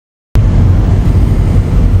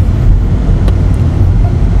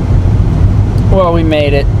Well, we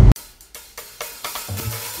made it.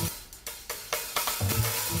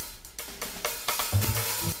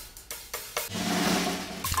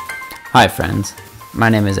 Hi friends, my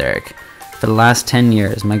name is Eric. For the last 10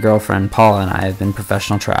 years, my girlfriend Paula and I have been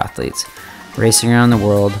professional triathletes, racing around the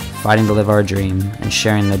world, fighting to live our dream, and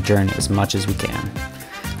sharing the journey as much as we can.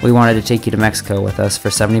 We wanted to take you to Mexico with us for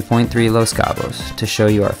 70.3 Los Cabos to show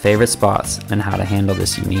you our favorite spots and how to handle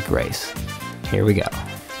this unique race. Here we go.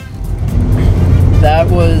 That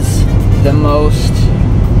was the most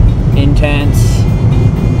intense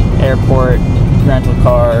airport, rental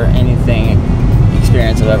car, anything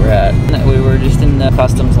experience I've ever had. We were just in the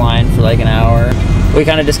customs line for like an hour. We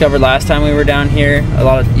kind of discovered last time we were down here,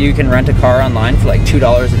 you can rent a car online for like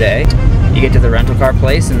 $2 a day. You get to the rental car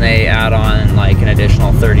place and they add on like an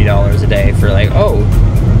additional $30 a day for like, oh,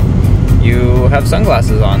 you have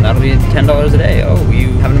sunglasses on, that'll be $10 a day. Oh, you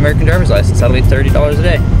have an American driver's license, that'll be $30 a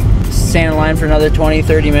day. Stand in line for another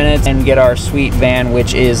 20-30 minutes and get our sweet van,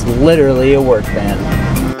 which is literally a work van.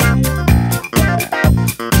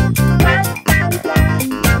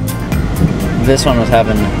 This one was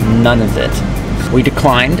having none of it. We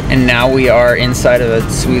declined, and now we are inside of a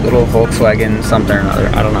sweet little Volkswagen something or another.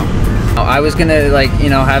 I don't know. I was gonna, like, you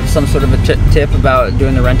know, have some sort of a tip about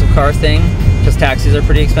doing the rental car thing, because taxis are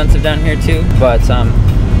pretty expensive down here too. But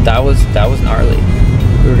that was gnarly.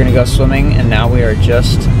 We were gonna go swimming, and now we are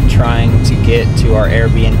just trying to get to our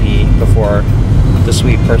Airbnb before the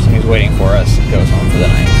sweet person who's waiting for us goes home for the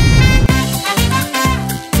night.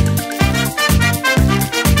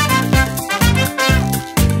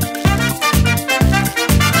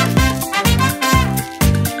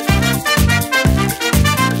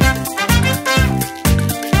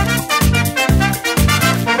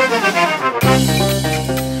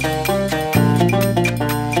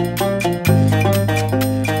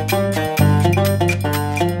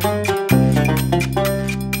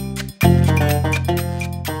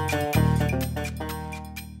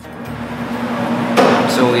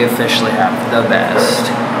 So we officially have the best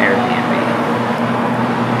Airbnb.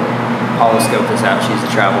 Paula scoped this out, she's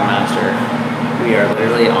a travel master. We are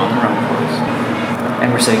literally on the run course.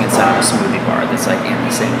 And we're sitting inside of a smoothie bar that's like in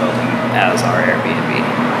the same building as our Airbnb.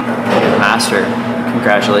 Master,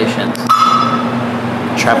 congratulations.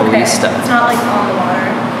 Travelista. Okay. It's not like on the water,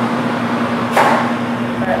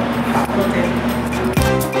 but we'll do.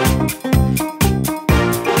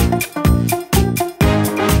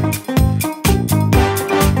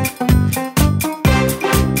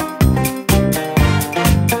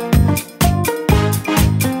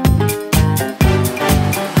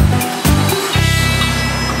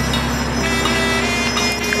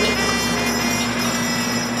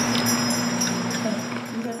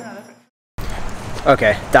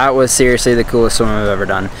 Okay, that was seriously the coolest swim I've ever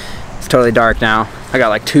done. It's totally dark now. I got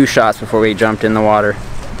like 2 shots before we jumped in the water.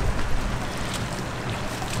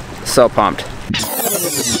 So pumped.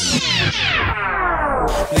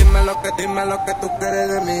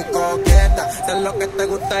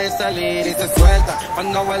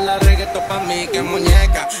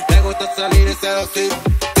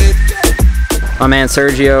 My man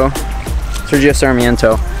Sergio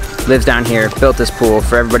Sarmiento lives down here, built this pool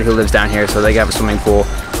for everybody who lives down here so they have a swimming pool.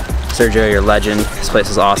 Sergio, you're a legend. This place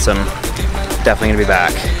is awesome. Definitely gonna be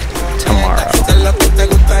back tomorrow.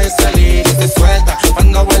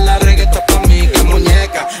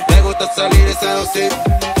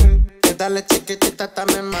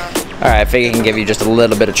 Alright, I figure I can give you just a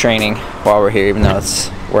little bit of training while we're here, even though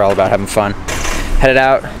we're all about having fun. Headed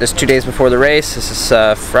out, this is 2 days before the race. This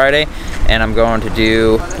is Friday, and I'm going to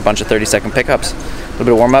do a bunch of 30-second pickups. A little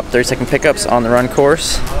bit of warm up, 30-second pickups on the run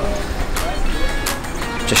course.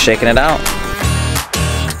 Just shaking it out.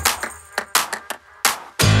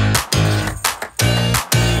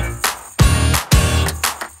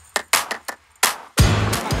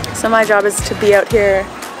 So my job is to be out here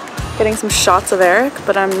getting some shots of Eric,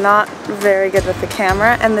 but I'm not very good with the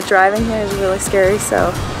camera, and the driving here is really scary,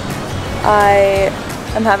 so I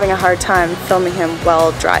am having a hard time filming him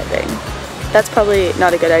while driving. That's probably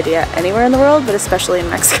not a good idea anywhere in the world, but especially in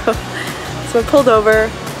Mexico. So I pulled over,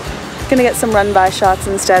 gonna get some run-by shots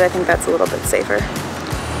instead. I think that's a little bit safer.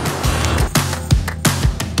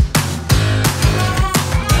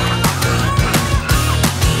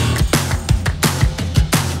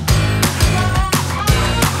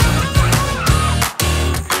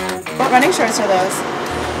 What running shorts are those?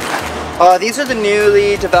 These are the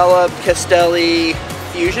newly developed Castelli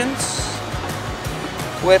Fusions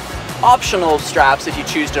with optional straps if you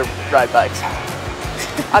choose to ride bikes.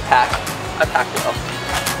 I pack well.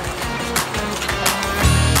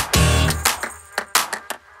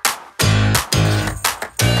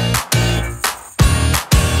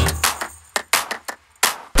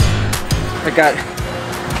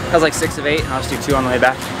 that was like 6 of 8, and I'll just do 2 on the way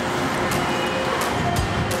back.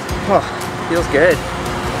 Oh, feels good.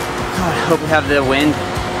 God, I hope we have the wind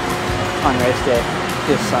on race day.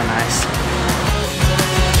 Feels so nice.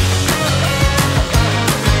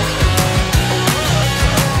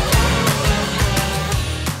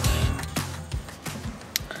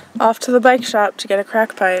 Off to the bike shop to get a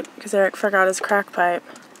crack pipe because Eric forgot his crack pipe.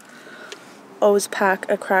 Always pack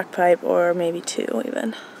a crack pipe, or maybe 2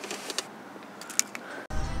 even.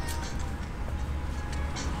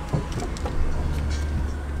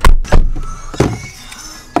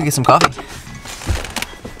 We get some coffee.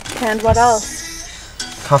 And what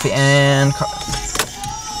else? Coffee and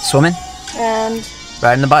swimming. And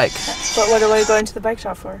riding the bike. But what are we going to the bike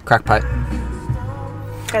shop for? Crack pipe.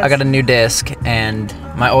 I got a new disc, and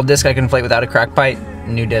my old disc I can inflate without a crack pipe.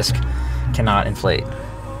 New disc cannot inflate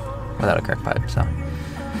without a crack pipe. So.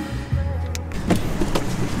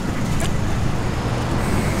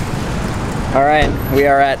 All right, we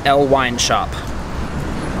are at El Wine Shop.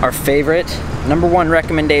 Our favorite, #1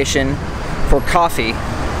 recommendation for coffee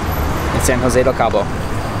in San Jose Del Cabo.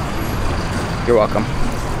 You're welcome.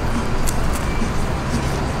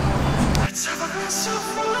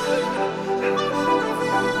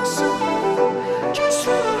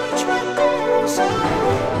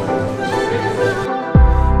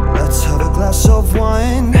 Let's have a glass of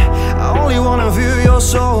wine. I only wanna view your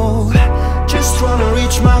soul. Just wanna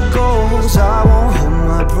reach my goals. I won't hold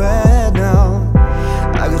my breath now.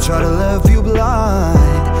 I could try to leave you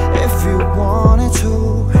blind if you wanted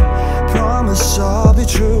to. Promise I'll be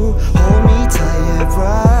true. Hold me tight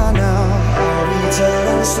right now. I'll be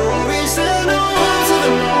telling stories that no one's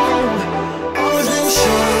ever known. Always been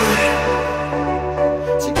sure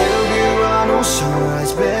to give you right no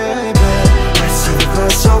sunrise, baby. Let's have a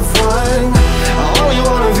glass of wine. I only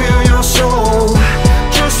wanna view your soul.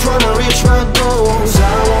 Just wanna reach my goals. I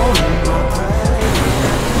won't hold my breath.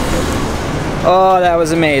 Oh, that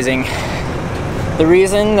was amazing. The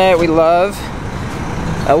reason that we love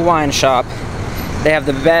a wine shop, they have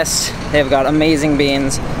the best, they've got amazing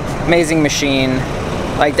beans, amazing machine.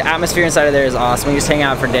 Like, the atmosphere inside of there is awesome. We just hang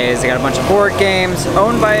out for days. They got a bunch of board games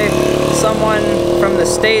owned by someone from the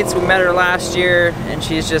States. We met her last year, and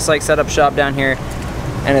she's just like set up shop down here,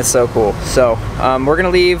 and it's so cool. So we're gonna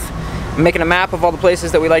leave, I'm making a map of all the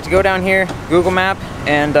places that we like to go down here, Google Map,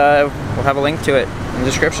 and we'll have a link to it in the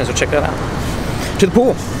description, so check that out. To the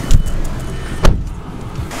pool.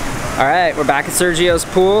 All right, we're back at Sergio's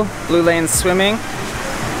pool, BlueLane swimming.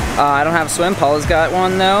 I don't have a swim, Paula's got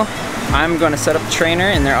one though. I'm gonna set up a trainer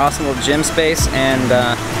in their awesome little gym space, and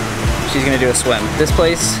she's gonna do a swim. This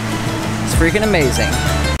place is freaking amazing.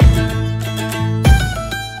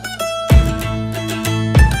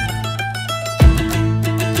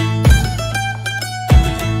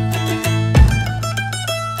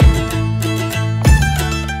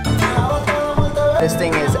 This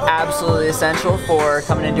thing is absolutely essential for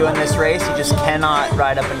coming and doing this race. You just cannot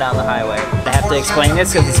ride up and down the highway. I have to explain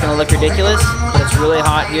this because it's going to look ridiculous, but it's really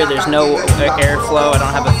hot here. There's no airflow. I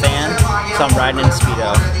don't have a fan, so I'm riding in a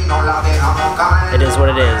Speedo. It is what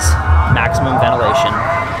it is. Maximum ventilation.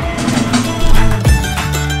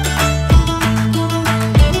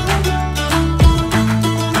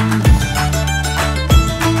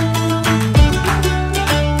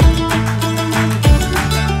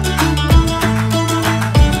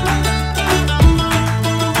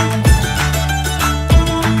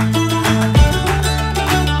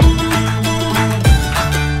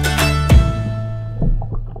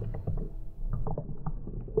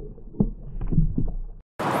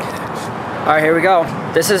 All right, here we go.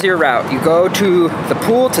 This is your route. You go to the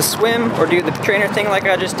pool to swim or do the trainer thing like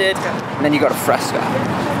I just did, and then you go to Fresko.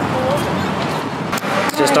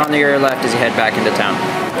 It's just on your left as you head back into town.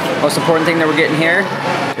 Most important thing that we're getting here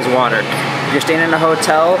is water. If you're staying in a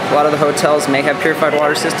hotel, a lot of the hotels may have purified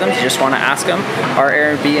water systems. You just want to ask them. Our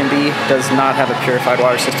airBnB does not have a purified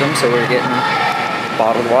water system, so we're getting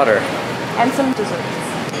bottled water. And some desserts.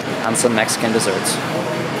 And some Mexican desserts.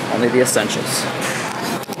 Only the essentials.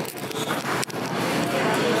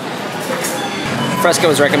 Fresko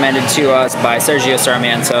was recommended to us by Sergio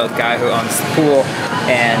Sarmiento, the guy who owns the pool,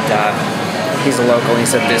 and he's a local, and he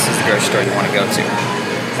said this is the grocery store you want to go to.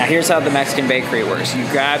 Now here's how the Mexican bakery works. You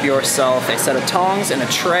grab yourself a set of tongs and a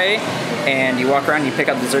tray, and you walk around, you pick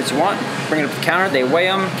up the desserts you want, bring it up to the counter, they weigh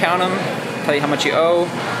them, count them, tell you how much you owe,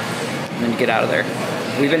 and then you get out of there.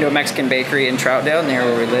 We've been to a Mexican bakery in Troutdale, near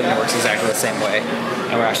where we live, and it works exactly the same way.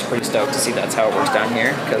 And we're actually pretty stoked to see that's how it works down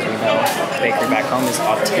here, because we know the bakery back home is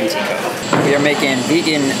Autentico. We are making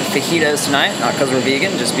vegan fajitas tonight, not because we're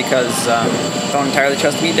vegan, just because don't entirely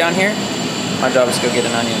trust meat down here. My job is to go get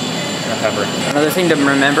an onion. whatever. Another thing to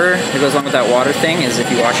remember that goes along with that water thing is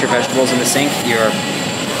if you wash your vegetables in the sink, you're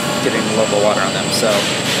getting local water on them, so.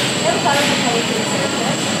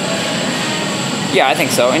 Yeah, I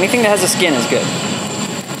think so. Anything that has a skin is good.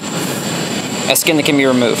 A skin that can be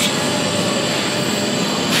removed.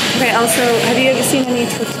 Okay, also, have you ever seen any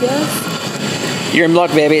tortillas? You're in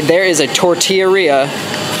luck, baby. There is a tortilleria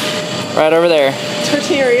right over there.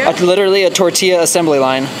 Tortilleria? Literally a tortilla assembly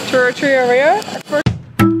line. Tortilleria?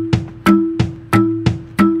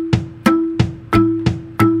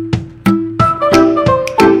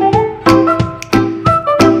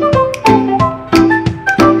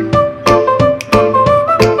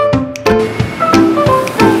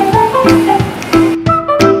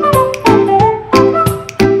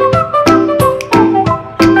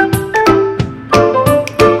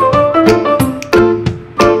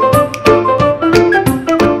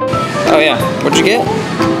 What'd you get?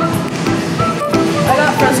 I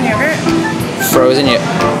got frozen yogurt. Frozen yogurt.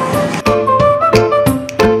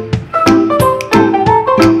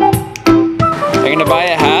 Are you gonna buy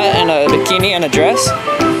a hat and a bikini and a dress? Is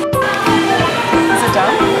it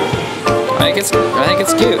dumb? I think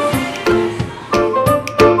it's cute.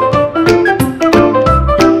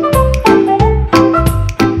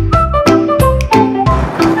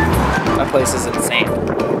 That place is insane.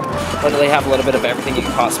 Literally have a little bit of everything you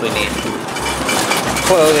could possibly need.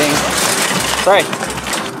 Clothing. Sorry.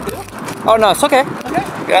 Oh no, it's okay. Okay.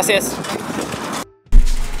 Gracias.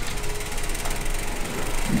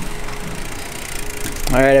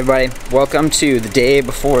 Alright everybody, welcome to the day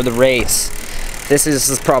before the race. This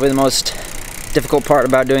is probably the most difficult part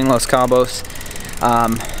about doing Los Cabos,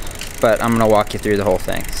 but I'm going to walk you through the whole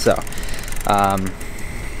thing. So,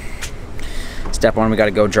 step one, we got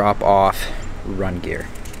to go drop off run gear.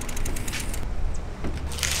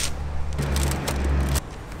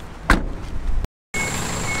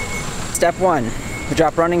 Step one, we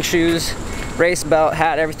drop running shoes, race belt,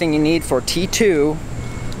 hat, everything you need for T2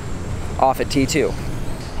 off at T2.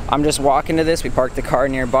 I'm just walking to this. We parked the car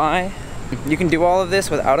nearby. You can do all of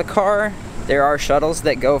this without a car. There are shuttles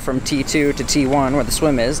that go from T2 to T1 where the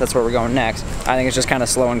swim is. That's where we're going next. I think it's just kind of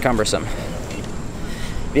slow and cumbersome.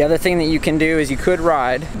 The other thing that you can do is you could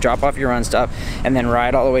ride, drop off your run stuff, and then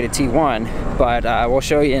ride all the way to T1. But we'll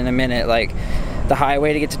show you in a minute, like the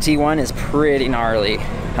highway to get to T1 is pretty gnarly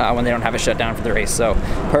when they don't have it shut down for the race. So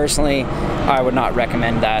personally, I would not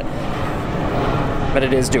recommend that, but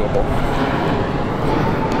it is doable.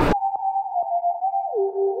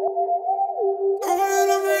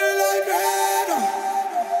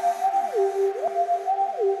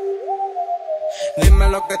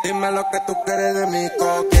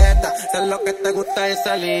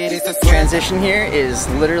 Transition here is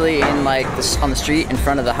literally in like this on the street in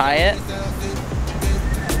front of the Hyatt.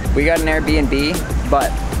 We got an Airbnb,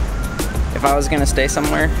 but if I was gonna stay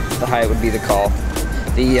somewhere, the Hyatt would be the call.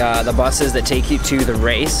 The buses that take you to the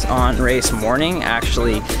race on race morning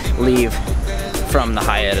actually leave from the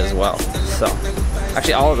Hyatt as well. So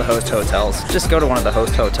actually all of the host hotels. Just go to one of the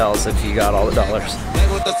host hotels if you got all the dollars.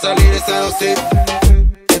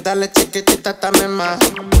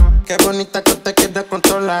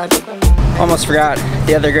 Almost forgot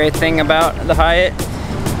the other great thing about the Hyatt.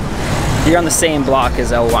 You're on the same block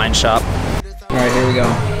as El Wine Shop. Alright, here we go.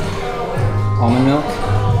 Almond milk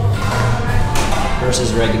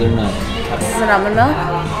versus regular milk. This is an almond milk.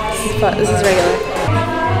 This is regular.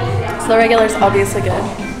 So the regular is obviously good.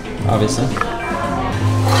 Obviously.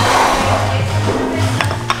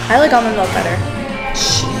 I like almond milk better.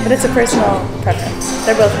 But it's a personal preference.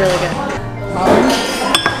 They're both really good.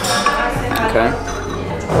 Okay.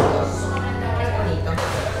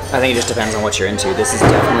 I think it just depends on what you're into. This is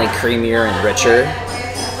definitely creamier and richer.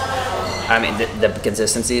 I mean, the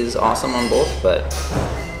consistency is awesome on both, but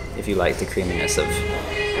if you like the creaminess of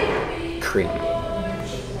cream,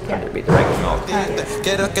 it'd be the regular milk.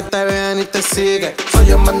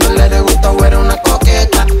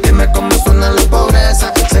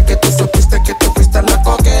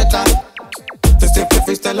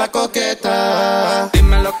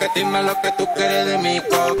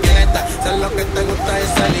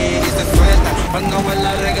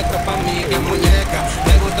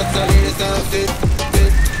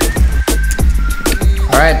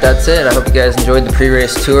 Alright, that's it. I hope you guys enjoyed the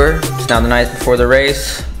pre-race tour. It's now the night before the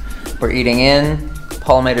race. We're eating in.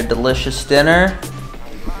 Paula made a delicious dinner.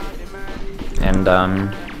 And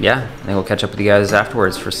yeah, I think we'll catch up with you guys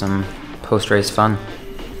afterwards for some post-race fun.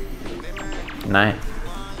 Good night.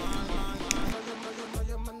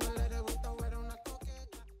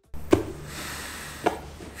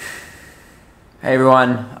 Hey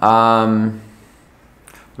everyone,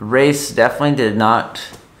 the race definitely did not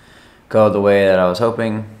go the way that I was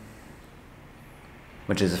hoping,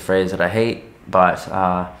 which is a phrase that I hate, but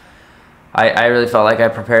I really felt like I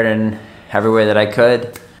prepared in every way that I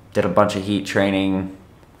could. Did a bunch of heat training,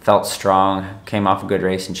 felt strong, came off a good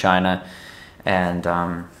race in China, and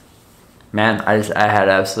man, I had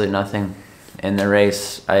absolutely nothing in the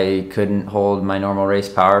race. I couldn't hold my normal race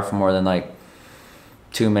power for more than like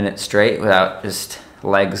 2 minutes straight without just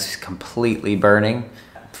legs completely burning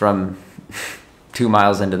from 2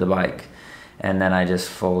 miles into the bike, and then I just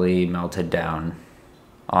fully melted down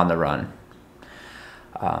on the run.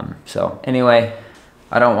 So anyway,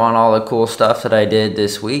 I don't want all the cool stuff that I did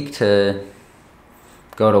this week to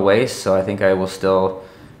go to waste, so I think I will still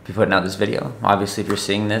be putting out this video. Obviously, if you're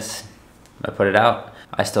seeing this, I put it out.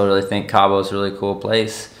 I still really think Cabo is a really cool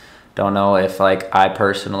place. Don't know if like I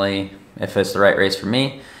personally, if it's the right race for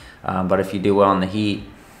me, but if you do well in the heat,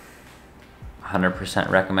 100%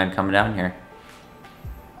 recommend coming down here.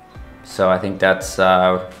 So I think that's,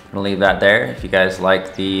 I'm gonna leave that there. If you guys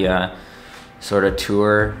like the sort of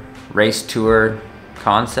tour, race tour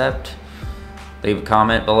concept, leave a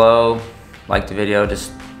comment below, like the video,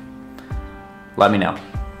 just let me know,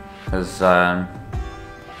 because I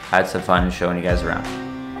had some fun showing you guys around.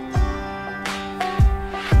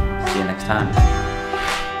 See you next time.